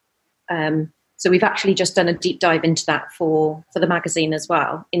 So we've actually just done a deep dive into that for the magazine as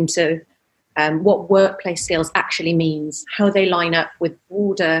well, into what workplace skills actually means, how they line up with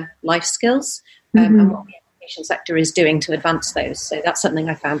broader life skills, and what the education sector is doing to advance those. So that's something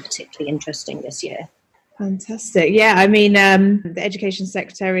I found particularly interesting this year. Fantastic. Yeah, I mean, the Education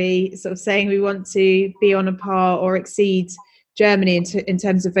Secretary sort of saying we want to be on a par or exceed Germany in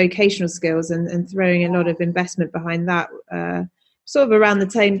terms of vocational skills, and throwing a lot of investment behind that, sort of around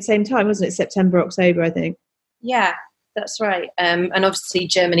the same time, wasn't it? September, October, I think. Yeah, that's right. And obviously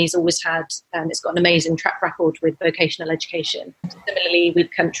Germany's always had, it's got an amazing track record with vocational education. Similarly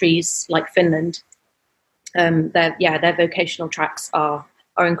with countries like Finland, their vocational tracks are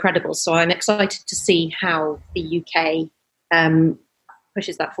incredible. So I'm excited to see how the UK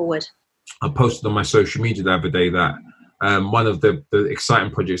pushes that forward. I posted on my social media the other day that one of the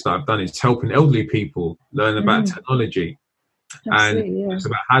exciting projects that I've done is helping elderly people learn about technology. Absolutely, and it's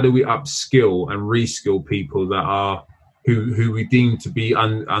about how do we upskill and reskill people that are who we deem to be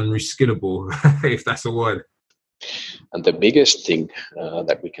unreskillable, if that's a word. And the biggest thing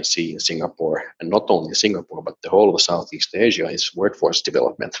that we can see in Singapore, and not only Singapore, but the whole of Southeast Asia, is workforce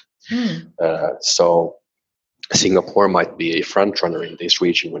development. So Singapore might be a front runner in this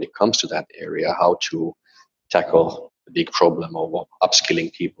region when it comes to that area, how to tackle the big problem of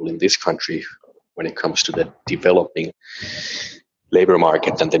upskilling people in this country when it comes to the developing labor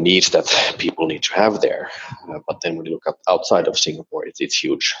market and the needs that people need to have there. But then when you look at outside of Singapore, it's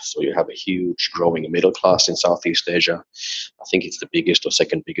huge. So you have a huge growing middle class in Southeast Asia. I think it's the biggest or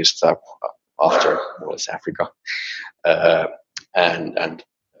second biggest after Africa. And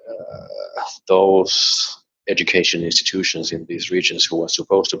those education institutions in these regions who are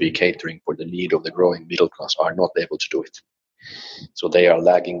supposed to be catering for the need of the growing middle class are not able to do it. So they are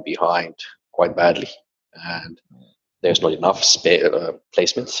lagging behind quite badly, and there's not enough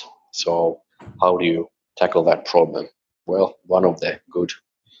placements. So how do you tackle that problem? Well, one of the good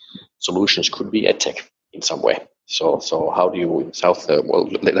solutions could be EdTech in some way. So how do you in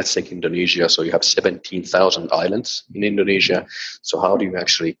let's take Indonesia. So you have 17,000 islands in Indonesia. So how do you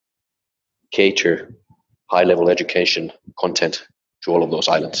actually cater high-level education content to all of those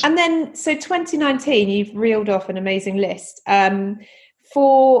islands? And then, so 2019, you've reeled off an amazing list.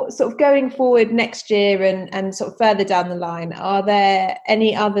 For sort of going forward next year and sort of further down the line, are there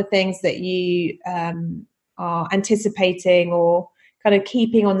any other things that you are anticipating or kind of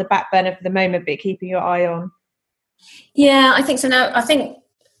keeping on the back burner for the moment, but keeping your eye on? Yeah, I think so. Now, I think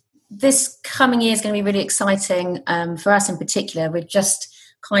this coming year is going to be really exciting for us in particular. We've just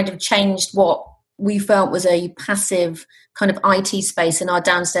kind of changed what we felt was a passive kind of IT space in our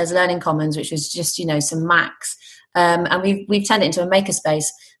downstairs learning commons, which was just, some Macs. And we've turned it into a makerspace.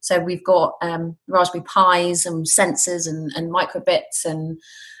 So we've got Raspberry Pis and sensors and microbits and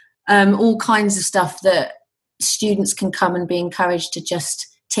all kinds of stuff that students can come and be encouraged to just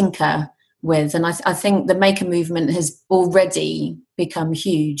tinker with. And I think the maker movement has already become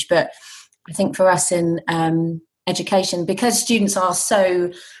huge. But I think for us in education, because students are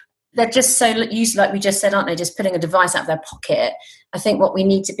they're just so used, like we just said, aren't they, just putting a device out of their pocket. I think what we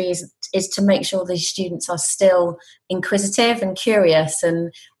need to be is to make sure these students are still inquisitive and curious.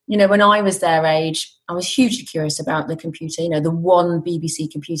 And, when I was their age, I was hugely curious about the computer, the one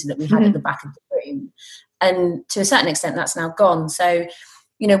BBC computer that we had at the back of the room. And to a certain extent, that's now gone. So,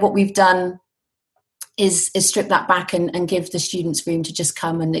 what we've done is strip that back and give the students room to just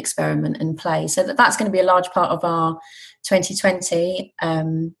come and experiment and play. So that's going to be a large part of our 2020.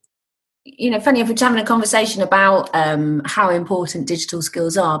 Funny if we're having a conversation about how important digital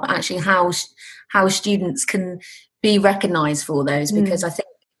skills are, but actually how students can be recognised for those, because I think,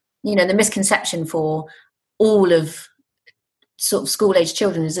 the misconception for all of sort of school-age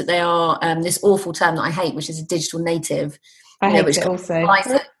children is that they are this awful term that I hate, which is a digital native. I hate it also.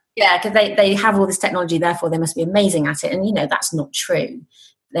 Yeah, because they have all this technology, therefore they must be amazing at it. And, that's not true.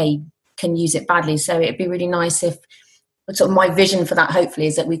 They can use it badly. So it'd be really nice if, sort of my vision for that, hopefully,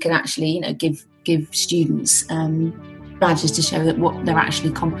 is that we can actually, give students badges to show that what they're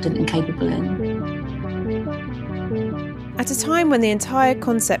actually competent and capable in. At a time when the entire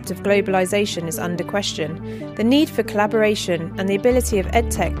concept of globalisation is under question, the need for collaboration and the ability of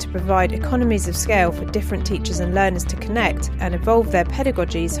EdTech to provide economies of scale for different teachers and learners to connect and evolve their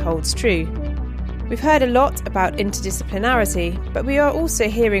pedagogies holds true. We've heard a lot about interdisciplinarity, but we are also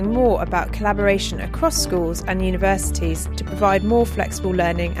hearing more about collaboration across schools and universities to provide more flexible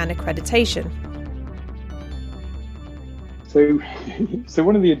learning and accreditation. So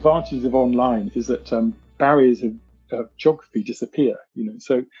one of the advantages of online is that barriers of geography disappear.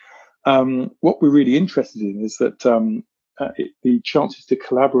 So what we're really interested in is that the chances to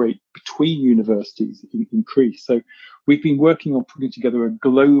collaborate between universities increase. So we've been working on putting together a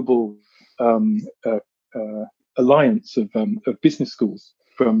global alliance of business schools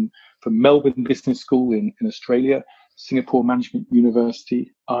from Melbourne Business School in Australia, Singapore Management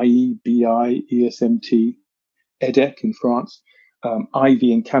University, IE, BI, ESMT, EDEC in France,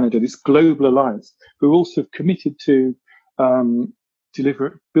 Ivy in Canada, this global alliance, who are also committed to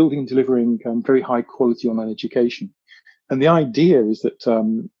building and delivering very high quality online education. And the idea is that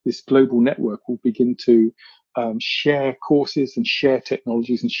this global network will begin to share courses and share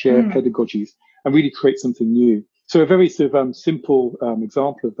technologies and share pedagogies and really create something new. So a very sort of simple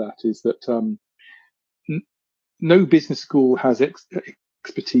example of that is that no business school has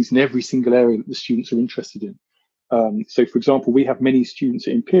expertise in every single area that the students are interested in. So, for example, we have many students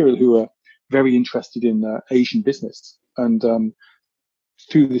at Imperial who are very interested in Asian business. And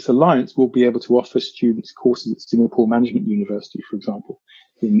through this alliance, we'll be able to offer students courses at Singapore Management University, for example,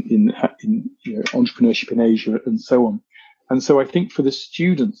 in entrepreneurship in Asia and so on. And so I think for the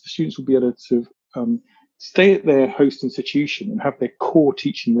students will be able to stay at their host institution and have their core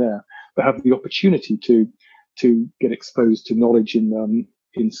teaching there, but have the opportunity to get exposed to knowledge in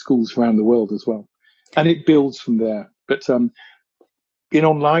schools around the world as well. And it builds from there. But in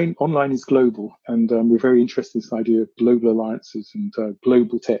online is global, and we're very interested in this idea of global alliances and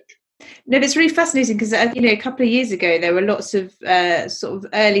global tech. No, but it's really fascinating because, a couple of years ago, there were lots of sort of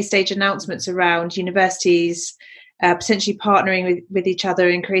early stage announcements around universities potentially partnering with each other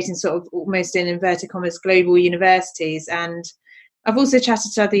and creating sort of almost in inverted commas global universities. And I've also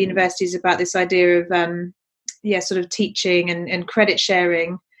chatted to other universities about this idea of, sort of teaching and credit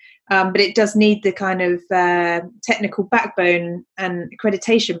sharing. But it does need the kind of technical backbone and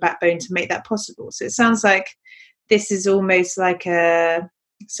accreditation backbone to make that possible. So it sounds like this is almost like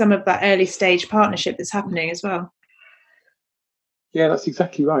some of that early stage partnership that's happening as well. Yeah, that's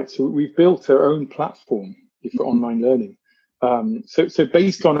exactly right. So we've built our own platform for online learning. So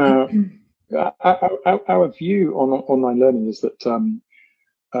based on our view on online learning is that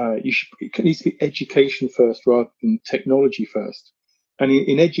it needs to be education first rather than technology first. And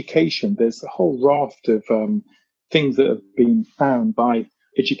in education, there's a whole raft of things that have been found by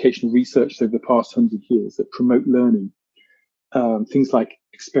educational research over the past 100 years that promote learning. Things like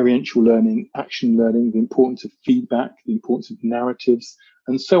experiential learning, action learning, the importance of feedback, the importance of narratives,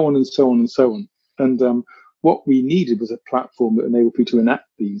 and so on and so on and so on. And what we needed was a platform that enabled people to enact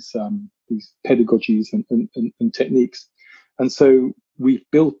these pedagogies and techniques. And so we've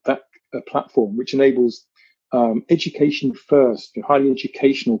built that platform which enables education first, highly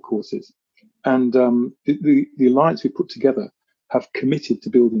educational courses, And the alliance we put together have committed to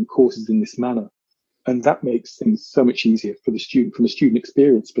building courses in this manner. And that makes things so much easier for the student, from a student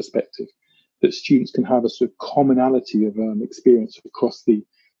experience perspective, that students can have a sort of commonality of experience across the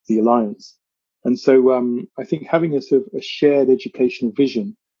alliance. And so I think having a sort of a shared educational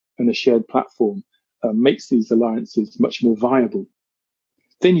vision and a shared platform makes these alliances much more viable.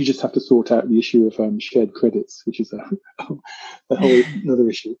 Then you just have to sort out the issue of shared credits, which is a whole another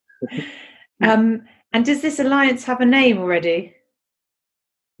issue. And does this alliance have a name already?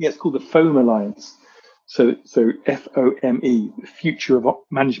 Yeah, it's called the FOME Alliance. So FOME, the Future of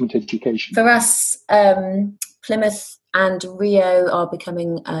Management Education. For us, Plymouth and Rio are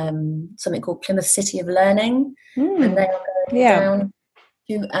becoming something called Plymouth City of Learning, and they are going down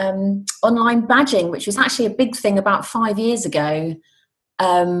to online badging, which was actually a big thing about 5 years ago,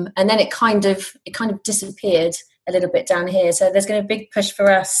 and then it kind of disappeared a little bit down here. So there's going to be a big push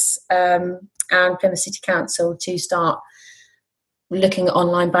for us and Plymouth City Council to start looking at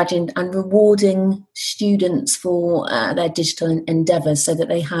online badging and rewarding students for their digital endeavours, so that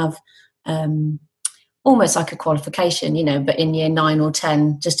they have almost like a qualification, but in year 9 or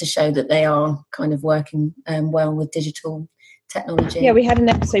 10, just to show that they are kind of working well with digital technology. Yeah, we had an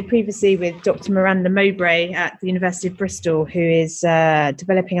episode previously with Dr. Miranda Mowbray at the University of Bristol, who is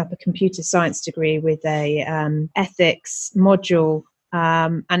developing up a computer science degree with a ethics module.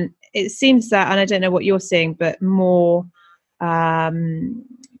 And it seems that, and I don't know what you're seeing, but more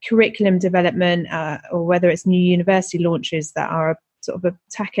curriculum development or whether it's new university launches that are sort of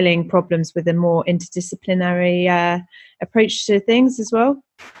tackling problems with a more interdisciplinary approach to things as well.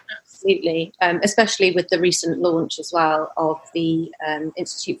 Absolutely, especially with the recent launch as well of the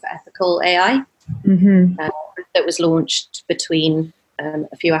Institute for Ethical AI that was launched between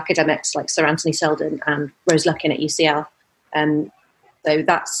a few academics like Sir Anthony Selden and Rose Luckin at UCL. So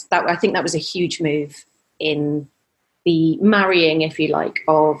I think that was a huge move in the marrying, if you like,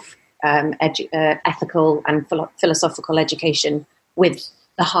 of ethical and philosophical education with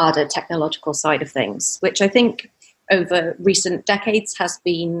the harder technological side of things, which I think over recent decades have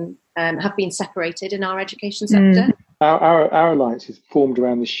been separated in our education sector. Our alliance is formed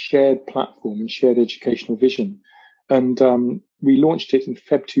around this shared platform and shared educational vision, and we launched it in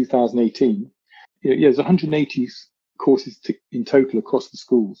Feb 2018. There's 180 courses in total across the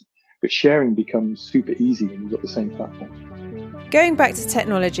schools, but sharing becomes super easy when you've got the same platform. Going back to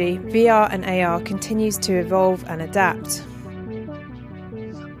technology, VR and AR continues to evolve and adapt.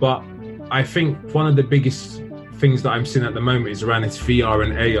 But I think one of the biggest things that I'm seeing at the moment is around this VR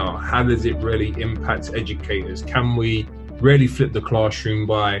and AR. How does it really impact educators? Can we really flip the classroom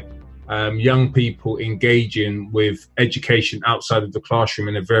by young people engaging with education outside of the classroom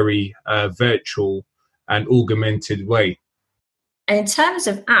in a very virtual and augmented way? And in terms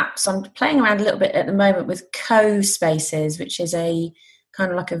of apps, I'm playing around a little bit at the moment with CoSpaces, which is a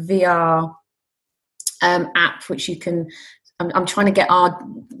kind of like a VR app, which you can. I'm trying to get our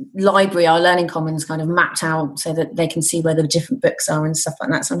library, our Learning Commons, kind of mapped out so that they can see where the different books are and stuff like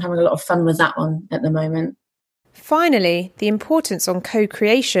that. So I'm having a lot of fun with that one at the moment. Finally, the importance on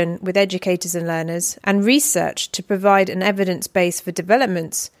co-creation with educators and learners and research to provide an evidence base for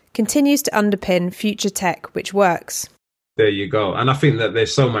developments continues to underpin future tech which works. There you go. And I think that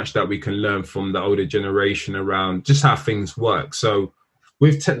there's so much that we can learn from the older generation around just how things work. So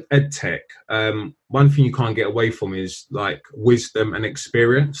with EdTech, one thing you can't get away from is like wisdom and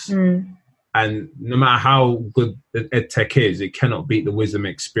experience. And no matter how good the EdTech is, it cannot beat the wisdom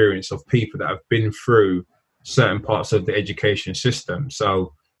and experience of people that have been through certain parts of the education system.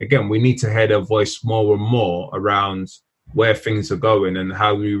 So again, we need to hear their voice more and more around where things are going and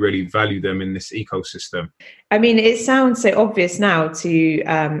how we really value them in this ecosystem. I mean, it sounds so obvious now to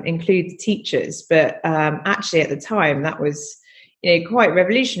include the teachers, but actually at the time that was quite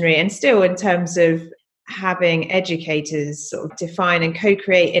revolutionary. And still, in terms of having educators sort of define and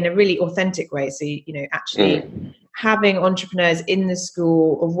co-create in a really authentic way. So, actually having entrepreneurs in the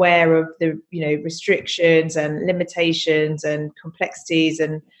school aware of the, restrictions and limitations and complexities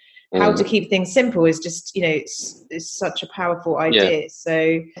and how to keep things simple is just, it's such a powerful idea. Yeah.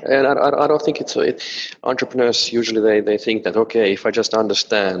 So, and I don't think entrepreneurs usually they think that, okay, if I just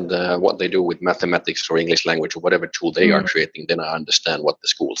understand what they do with mathematics or English language or whatever tool they are creating, then I understand what the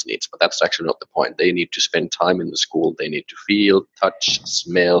schools needs. But that's actually not the point. They need to spend time in the school. They need to feel, touch,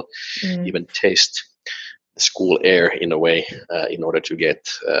 smell, even taste the school air in a way in order to get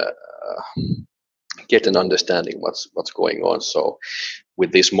an understanding what's going on. So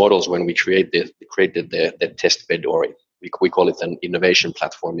with these models, when we created the test bed, or we call it an innovation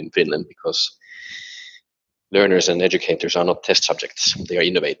platform in Finland, because learners and educators are not test subjects; they are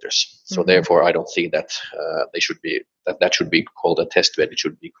innovators. So therefore, I don't think that that should be called a test bed. It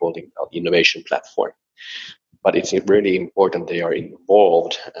should be called an innovation platform. But it's really important they are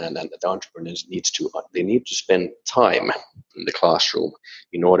involved, and the entrepreneurs need to spend time in the classroom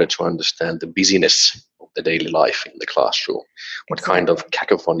in order to understand the busyness of the daily life in the classroom, what kind of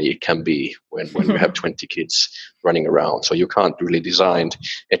cacophony it can be when you have 20 kids running around. So you can't really design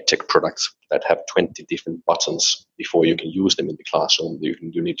edtech products that have 20 different buttons before you can use them in the classroom.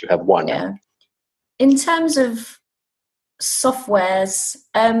 You need to have one. Yeah. In terms of softwares,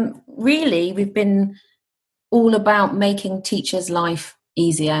 really, we've been all about making teachers' life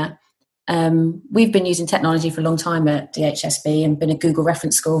easier. We've been using technology for a long time at DHSB and been a Google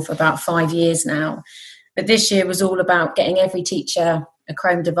reference school for about 5 years now. But this year was all about getting every teacher a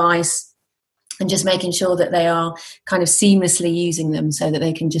Chrome device and just making sure that they are kind of seamlessly using them so that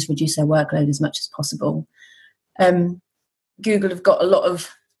they can just reduce their workload as much as possible. Google have got a lot of,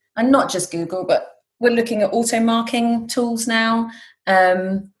 and not just Google, but we're looking at auto-marking tools now.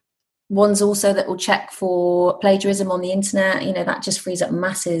 Ones also that will check for plagiarism on the internet. That just frees up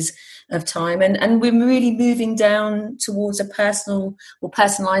masses of time. And we're really moving down towards a personal or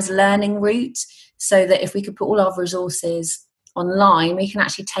personalised learning route, so that if we could put all our resources online, we can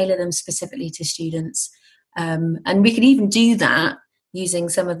actually tailor them specifically to students. And we could even do that using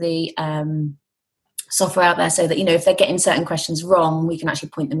some of the software out there, so that, if they're getting certain questions wrong, we can actually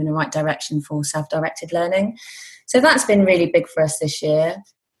point them in the right direction for self-directed learning. So that's been really big for us this year.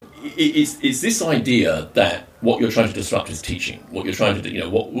 Is this idea that what you're trying to disrupt is teaching? What you're trying to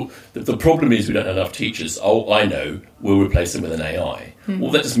do, the problem is we don't have enough teachers. Oh, I know, we'll replace them with an AI.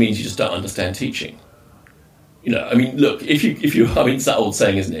 Well, that just means you just don't understand teaching. Look, if you, it's that old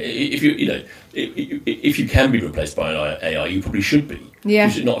saying, isn't it? If you can be replaced by an AI, you probably should be.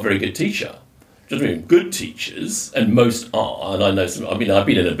 Yeah. You're not a very good teacher. Good teachers, and most are, and I know some. I've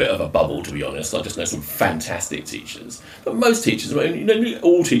been in a bit of a bubble, to be honest. I just know some fantastic teachers, but most teachers,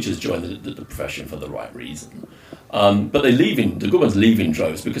 all teachers join the profession for the right reason. But the good ones leave in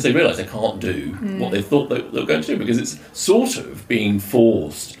droves because they realise they can't do what they thought they were going to do, because it's sort of being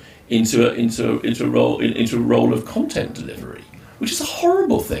forced into a role of content delivery, which is a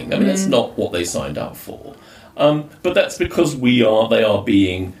horrible thing. That's not what they signed up for. But that's because they are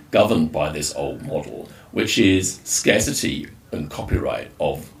being governed by this old model, which is scarcity and copyright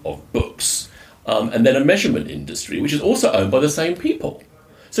of books, and then a measurement industry, which is also owned by the same people.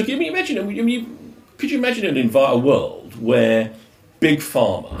 So could you imagine a world where big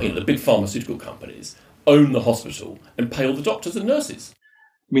pharma, the big pharmaceutical companies, own the hospital and pay all the doctors and nurses?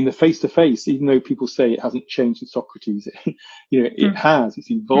 The face-to-face, even though people say it hasn't changed since Socrates, it has. It's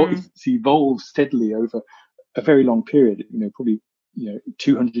evolved. It's evolved steadily over a very long period, probably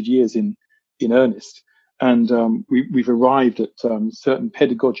 200 years in earnest, and we've arrived at certain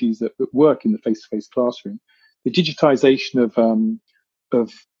pedagogies that work in the face-to-face classroom. The digitization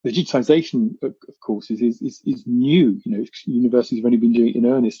of course, is new. Universities have only been doing it in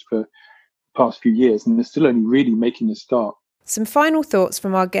earnest for the past few years, and they're still only really making a start. Some final thoughts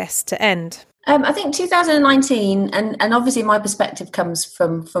from our guests to end. I think 2019, and obviously my perspective comes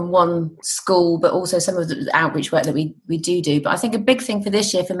from one school, but also some of the outreach work that we do. But I think a big thing for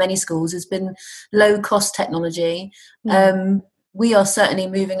this year for many schools has been low-cost technology. We are certainly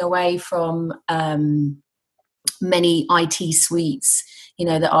moving away from many IT suites,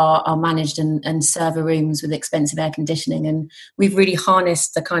 that are managed in server rooms with expensive air conditioning. And we've really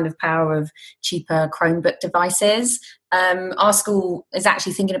harnessed the kind of power of cheaper Chromebook devices. Our school is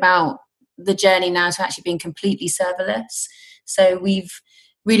actually thinking about the journey now to actually being completely serverless. So we've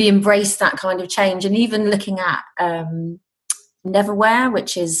really embraced that kind of change, and even looking at Neverware,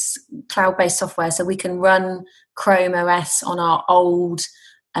 which is cloud-based software, so we can run Chrome OS on our old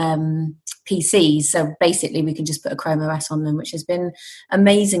PCs. So basically we can just put a Chrome OS on them, which has been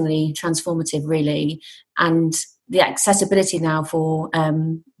amazingly transformative, really. And the accessibility now for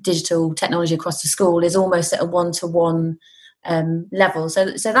digital technology across the school is almost at a one-to-one level. So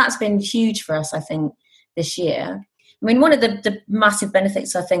that's been huge for us, I think, this year. One of the massive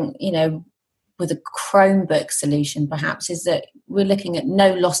benefits, I think, with a Chromebook solution perhaps, is that we're looking at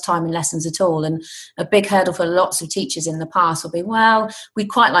no lost time in lessons at all. And a big hurdle for lots of teachers in the past will be, well, we'd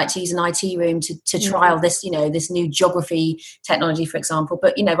quite like to use an IT room to trial this, this new geography technology, for example.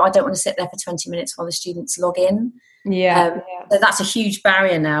 But, I don't want to sit there for 20 minutes while the students log in. So that's a huge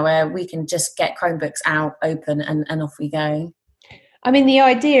barrier now, where we can just get Chromebooks out, open, and off we go. The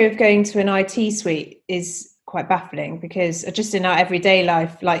idea of going to an IT suite is quite baffling, because just in our everyday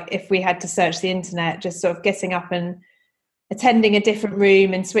life, like if we had to search the internet, just sort of getting up and attending a different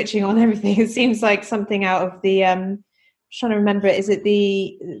room and switching on everything. It seems like something out of the I'm trying to remember it. Is it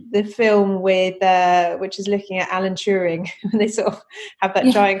the film with which is looking at Alan Turing when they sort of have that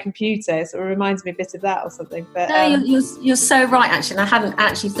giant computer? It sort of reminds me a bit of that or something. But no, you're so right, actually. And I hadn't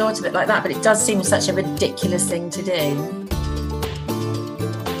actually thought of it like that, but it does seem such a ridiculous thing to do.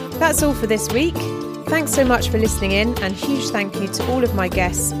 That's all for this week. Thanks so much for listening in, and huge thank you to all of my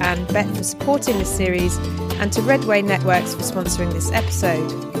guests and Bet for supporting this series, and to Redway Networks for sponsoring this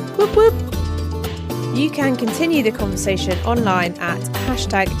episode. Whoop whoop! You can continue the conversation online at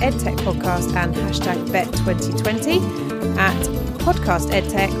 #EdTechPodcast and #Bet2020, at Podcast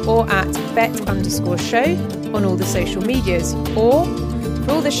EdTech, or at Bet_show on all the social medias. Or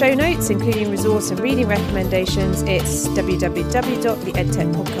for all the show notes, including resource and reading recommendations, it's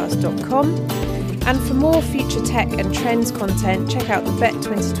www.theedtechpodcast.com. And for more future tech and trends content, check out the Bet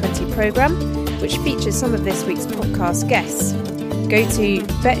 2020 programme, which features some of this week's podcast guests. Go to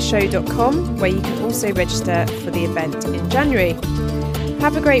betshow.com, where you can also register for the event in January.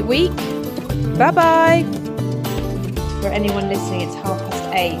 Have a great week. Bye-bye. For anyone listening, it's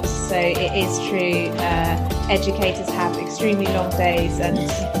 8:30, so it is true. Educators have extremely long days, and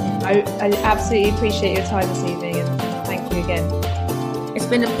I absolutely appreciate your time this evening, and thank you again. It's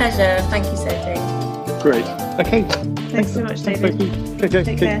been a pleasure. Thank you, Sophie. Great. Okay. Thanks so much, David. Okay.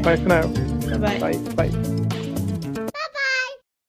 Take care. Bye for now. Bye-bye. Bye.